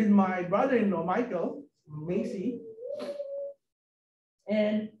I lived with my brother-in-law, Michael, Macy,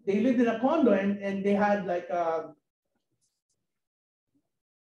 and they lived in a condo, and they had like I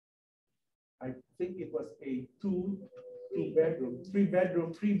think it was a three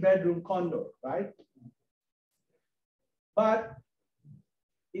bedroom condo, right? But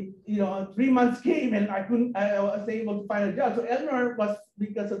 3 months came and I was able to find a job. So Eleanor was,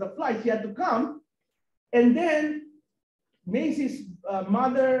 because of the flight, she had to come. And then Macy's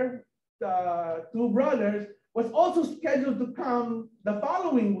mother, 2 brothers, was also scheduled to come the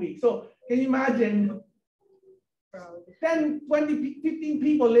following week. So can you imagine 10, 20, 15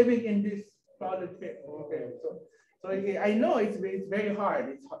 people living in this crowded space? Okay, so I know it's very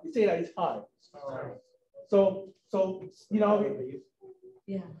hard. You say that it's hard. So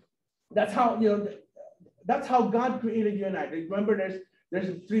Yeah. that's how God created you and I. Remember, there's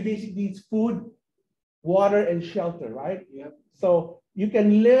 3 basic needs: food, water, and shelter, right? Yep. So you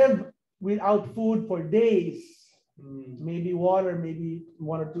can live without food for days, maybe water, maybe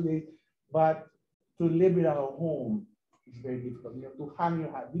 1 or 2 days, but to live without a home is very difficult. You have to hang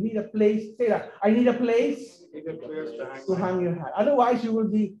your hat. You need a place. Say that. I need a place to hang your hat. Otherwise, you will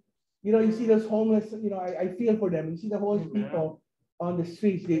be, you see those homeless, I feel for them. You see the homeless people on the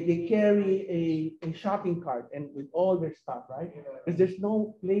streets, they carry a shopping cart and with all their stuff, right? Because there's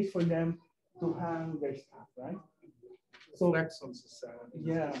no place for them to hang their stuff, right? So flex on society.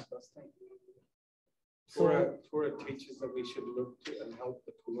 Yeah. Torah teaches that we should look to and help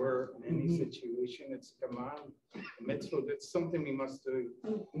the poor in any situation. It's a command, a mitzvah. It's something we must do.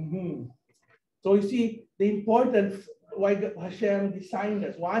 So you see the importance why Hashem designed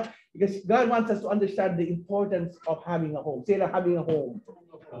us. Why? Because God wants us to understand the importance of having a home. Say that, having a home.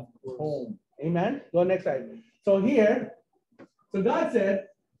 Home. Amen. Go next slide. So here, so God said,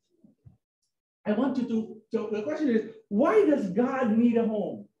 I want you to, so the question is, why does God need a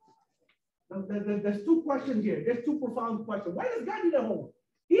home? There's 2 questions here. There's 2 profound questions. Why does God need a home?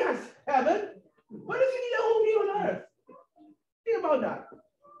 He has heaven. Why does he need a home here on earth? Think about that.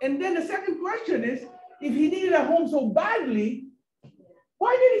 And then the second question is, if he needed a home so badly,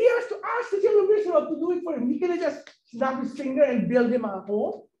 why did he have to ask the children of Israel to do it for him? He could have just snapped his finger and build him a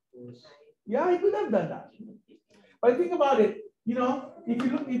home. Yeah, he could have done that. But think about it.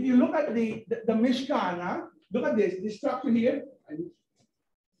 If you look at the Mishkan, look at this structure here.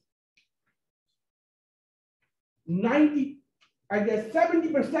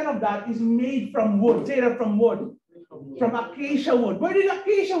 70% of that is made from wood. Say that, from wood. From acacia wood. Where did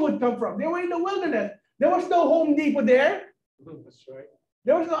acacia wood come from? They were in the wilderness. There was no Home Depot there. That's right.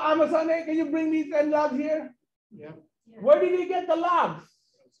 There was no Amazon there. Can you bring me 10 logs here? Yeah. Where did they get the logs?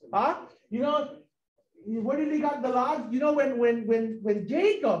 Huh? Where did they get the logs?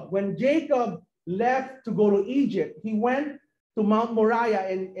 When Jacob left to go to Egypt, he went to Mount Moriah,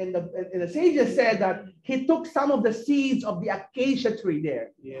 and the sages said that he took some of the seeds of the acacia tree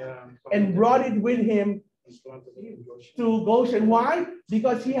there, and brought it with him to Goshen. Why?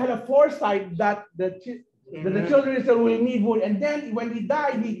 Because he had a foresight that the children of Israel will need wood. And then when he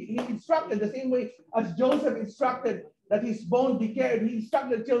died, he instructed, the same way as Joseph instructed that his bones be carried, he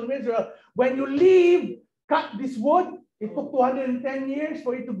instructed the children of Israel, when you leave, cut this wood. It took 210 years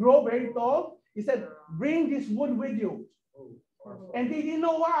for it to grow very tall. He said, bring this wood with you. And they didn't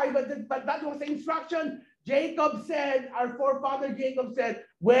know why, but that was the instruction. Jacob said, our forefather Jacob said,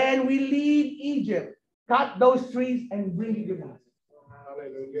 when we leave Egypt, cut those trees and bring it with us.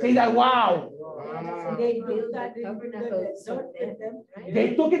 Hallelujah. Say that, wow. So they built that tabernacle. Right?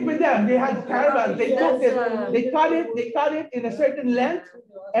 They took it with them. They had caravans. They took it. They cut it in a certain length,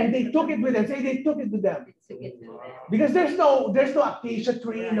 and they took it with them. Say they took it with them. Because there's no acacia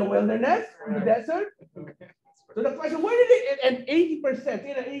tree in the wilderness, in the desert. So the question, where did they, and 80%,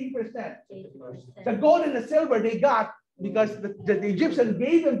 say that 80%. The gold and the silver they got because the Egyptians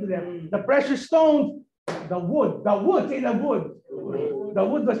gave them to them. The precious stones, the wood, say the wood. The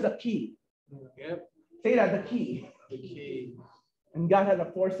wood was the key. Yep. Say that, the key. The key. And God had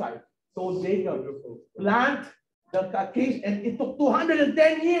a foresight. So Jacob plant the acacia, and it took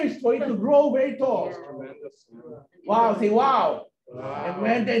 210 years for it to grow very tall. Wow, say wow. And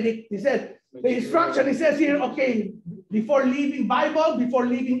when they said, the instruction, it says here, okay, before leaving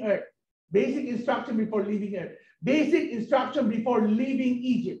earth, Basic instruction before leaving here. Basic instruction before leaving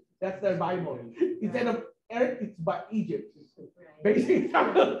Egypt. That's their Bible. Instead of earth, it's by Egypt. Basic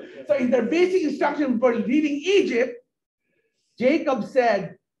instruction. So in their basic instruction before leaving Egypt, Jacob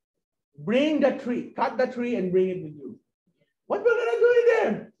said, bring the tree, cut the tree and bring it with you. What we're going to do with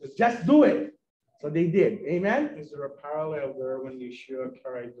them? Just do it. So they did. Amen? Is there a parallel there when Yeshua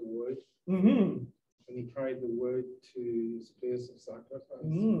carried the wood? Mm-hmm. When he carried the wood to his place of sacrifice?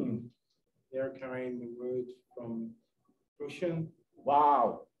 Mm-hmm. They're carrying the wood from Goshen.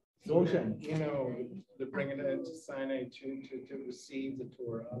 Wow. Goshen. You know, they're bringing it into Sinai to receive the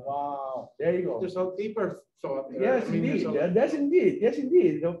Torah. Wow. There you go. There's a deeper thought there. Yes, indeed. Yes, indeed. Yes,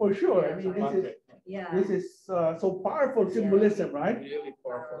 indeed. For sure. I mean, this is so powerful symbolism, right? Really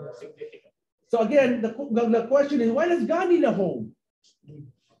powerful. So again, the question is, why does God need a home?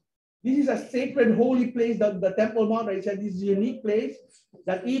 This is a sacred, holy place, the Temple Mount. I said this is a unique place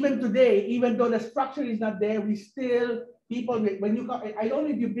that even today, even though the structure is not there, we still, people, when you come, I don't know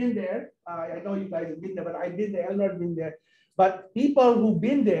if you've been there. I know you guys have been there, but I've been there, Eleanor been there. But people who've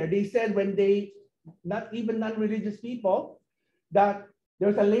been there, they said when they, not even non-religious people, that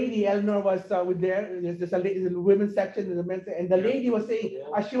there's a lady, Eleanor was with there, there's a lady in the women's section, there's a men's, and the lady was saying,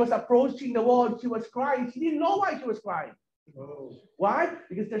 as she was approaching the wall, she was crying. She didn't know why she was crying. Oh. Why?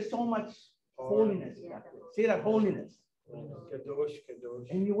 Because there's so much holiness. Say that, holiness. Kadosh, kadosh.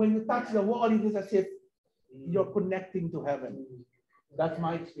 And when you touch the wall, it is as if you're connecting to heaven. That's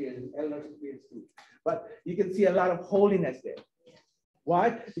my experience, Eleanor's experience too. But you can see a lot of holiness there.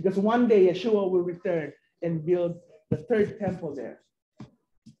 Why? Because one day Yeshua will return and build the third temple there.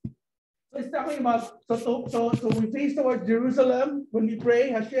 So it's talking about, so we face towards Jerusalem when we pray.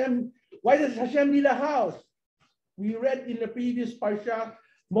 Hashem, why does Hashem need a house? We read in the previous parsha,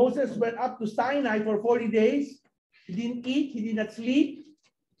 Moses went up to Sinai for 40 days. He didn't eat, he did not sleep.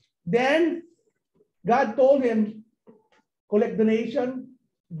 Then God told him, collect donation,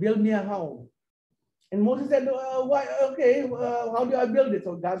 build me a house. And Moses said, why? Okay, how do I build it?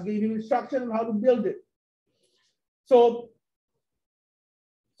 So God gave him instruction on how to build it. So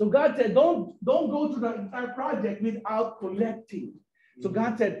God said, don't go to the entire project without collecting. So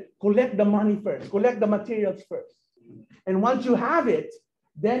God said, collect the money first, collect the materials first. And once you have it,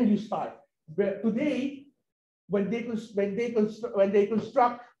 then you start. But today, when they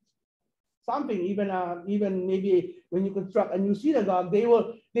construct something, even maybe when you construct a new synagogue, they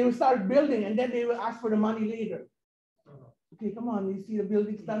will start building and then they will ask for the money later. Okay, come on, you see the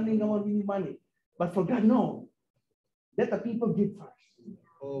building standing, come on, we need money. But for God, no. Let the people give first.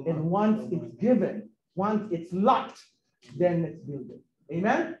 And once it's given, once it's locked, then let's build it.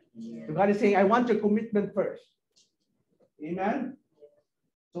 Amen? Yeah. So God is saying, I want your commitment first. Amen?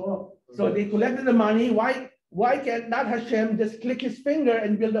 So they collected the money. Why can't not Hashem just click his finger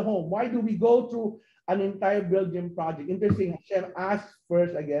and build a home? Why do we go through an entire building project? Interesting, Hashem asks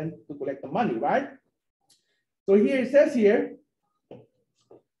first again to collect the money, right? So here it says here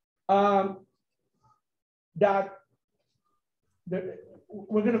that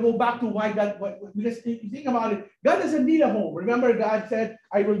we're going to go back to why God, because if you think about it, God doesn't need a home. Remember, God said,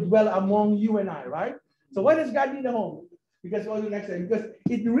 I will dwell among you and I, right? So why does God need a home? Because go to the next slide. Because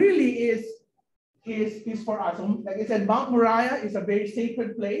it really is for us. So, like I said, Mount Moriah is a very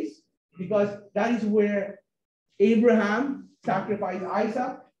sacred place because that is where Abraham sacrificed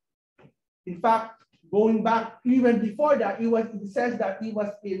Isaac. In fact, going back even before that, it says that he was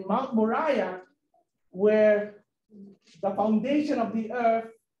in Mount Moriah where the foundation of the earth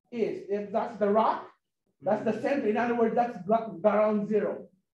is. If that's the rock, that's the center. In other words, that's ground zero.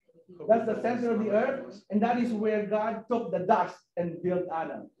 That's the center of the earth, and that is where God took the dust and built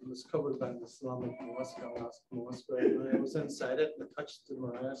Adam. It was covered by the Islamic mosque, and when I was inside it, I touched the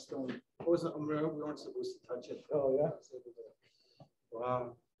Moriah stone. We weren't supposed to touch it. Oh, yeah.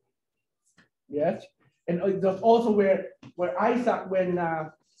 Wow. Yes. And it was also where Isaac, when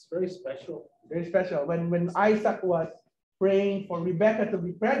it's very special. Very special. When Isaac was praying for Rebecca to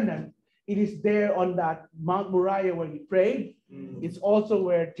be pregnant, it is there on that Mount Moriah where he prayed. It's also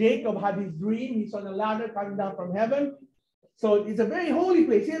where Jacob had his dream. He saw the ladder coming down from heaven. So it's a very holy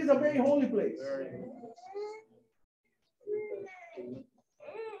place. Here is a very holy place.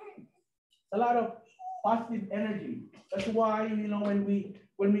 A lot of positive energy. That's why,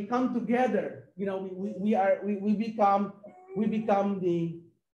 when we come together, we become the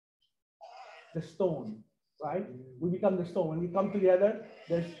stone, right? We become the stone. When we come together,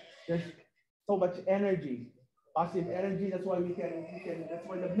 there's so much energy, positive energy. That's why we can. That's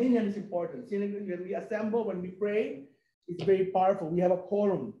why the minyan is important. See, when we assemble, when we pray, it's very powerful. We have a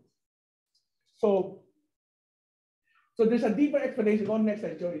quorum. So So there's a deeper explanation. Go next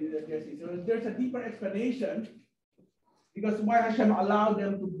slide, Jesse. So there's a deeper explanation because why Hashem allowed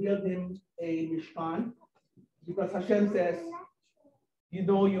them to build him a Mishkan. Because Hashem says, you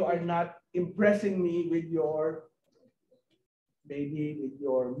know, you are not impressing me with your, maybe with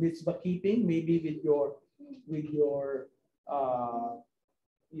your mitzvah keeping, maybe with your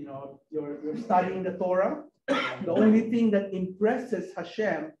you know, you're studying the Torah. The only thing that impresses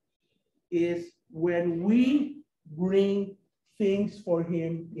Hashem is when we bring things for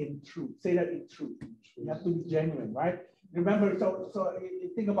him in truth. Say that in truth. You have to be genuine, right? Remember, so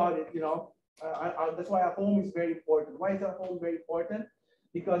you think about it, you know, that's why a home is very important. Why is a home very important?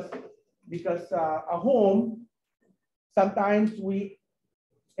 Because a home, sometimes we,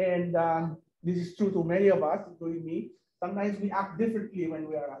 and this is true to many of us, including me, sometimes we act differently when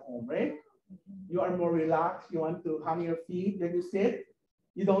we are at home, right? You are more relaxed. You want to hang your feet when you sit.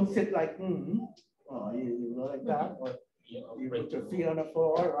 You don't sit like, you go like that, or you put your feet on the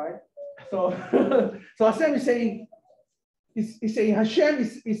floor, right? So, so Hashem is saying, Hashem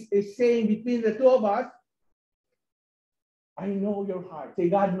is saying between the two of us, I know your heart. Say,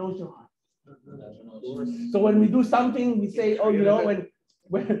 God knows your heart. So when we do something, we say, oh, you know,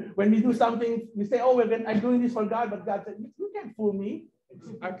 when we do something, we say, oh, I'm doing this for God, but God said, you can't fool me.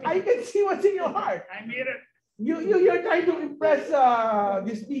 I can see what's in your heart. I made it. You're trying to impress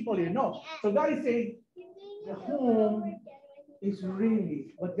these people, you know. So God is saying, the home is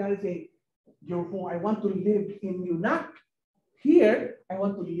really, what God is saying, your home, I want to live in you. Not here, I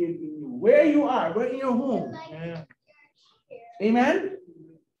want to live in you. Where you are, where in your home. Yeah. Amen?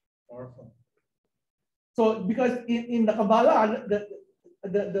 Powerful. So because in the Kabbalah,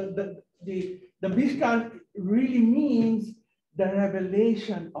 the Mishkan really means the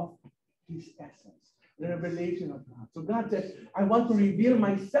revelation of his essence, the revelation of God. So God says, I want to reveal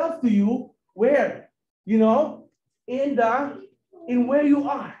myself to you where? You know, in where you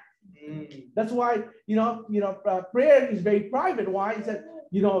are. That's why, prayer is very private. Why? He said,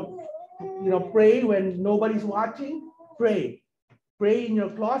 pray when nobody's watching, pray. Pray in your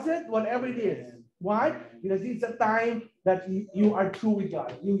closet, whatever it is. Why? Because it's a time that you are true with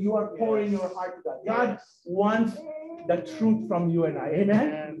God. You are pouring your heart to God. God wants the truth from you and I.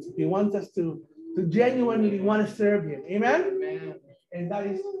 Amen? He wants us to genuinely want to serve him. Amen? And that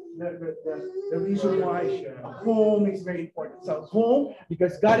is the reason why home is very important. So home,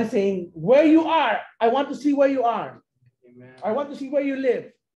 because God is saying, where you are, I want to see where you are. Amen. I want to see where you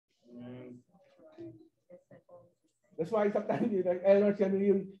live. That's why sometimes you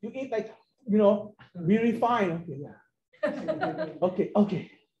eat like, very fine. Okay, yeah.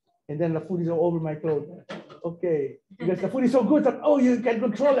 Okay. And then the food is all over my clothes. Okay. Because the food is so good, so, you can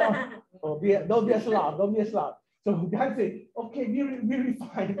control it. Oh, don't be a slob. Don't be a slob. So God said, okay, be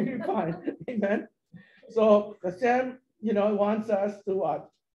fine. Amen. So Hashem, wants us to what?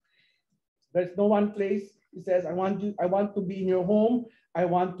 There's no one place. He says, I want to be in your home. I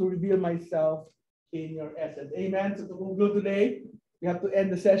want to reveal myself in your essence. Amen. So to conclude today, we have to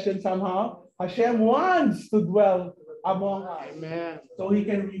end the session somehow. Hashem wants to dwell among us. Amen. So he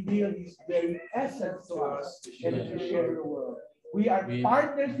can reveal his very essence to us and to share the world. We are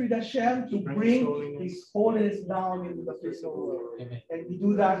partners with Hashem to bring his holiness down into the physical world. And we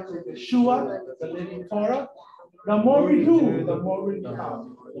do that through Yeshua, the living Torah. The more we do, the more we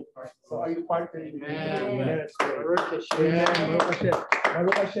become. So are you partnering with Amen.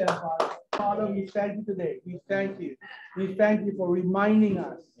 Baruch Hashem. Father, we thank you today. We thank you. We thank you for reminding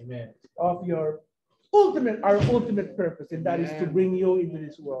us of our ultimate purpose, and that is to bring you into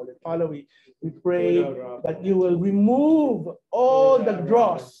this world. And Father, we pray that you will remove all the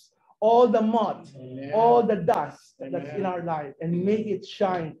dross, all the mud, all the dust that's in our life, and make it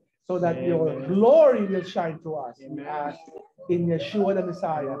shine so that your glory will shine through us. As in Yeshua the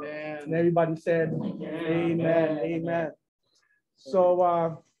Messiah. And everybody said, Amen.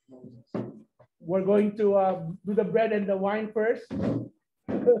 So we're going to do the bread and the wine first.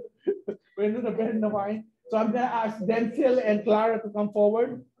 We're going to do the bread and the wine. So I'm going to ask Denzel and Clara to come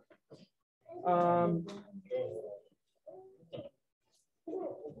forward.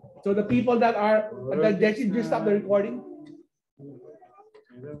 So the people that are, Jesse, just stop the recording.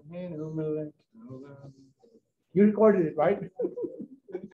 You recorded it, right?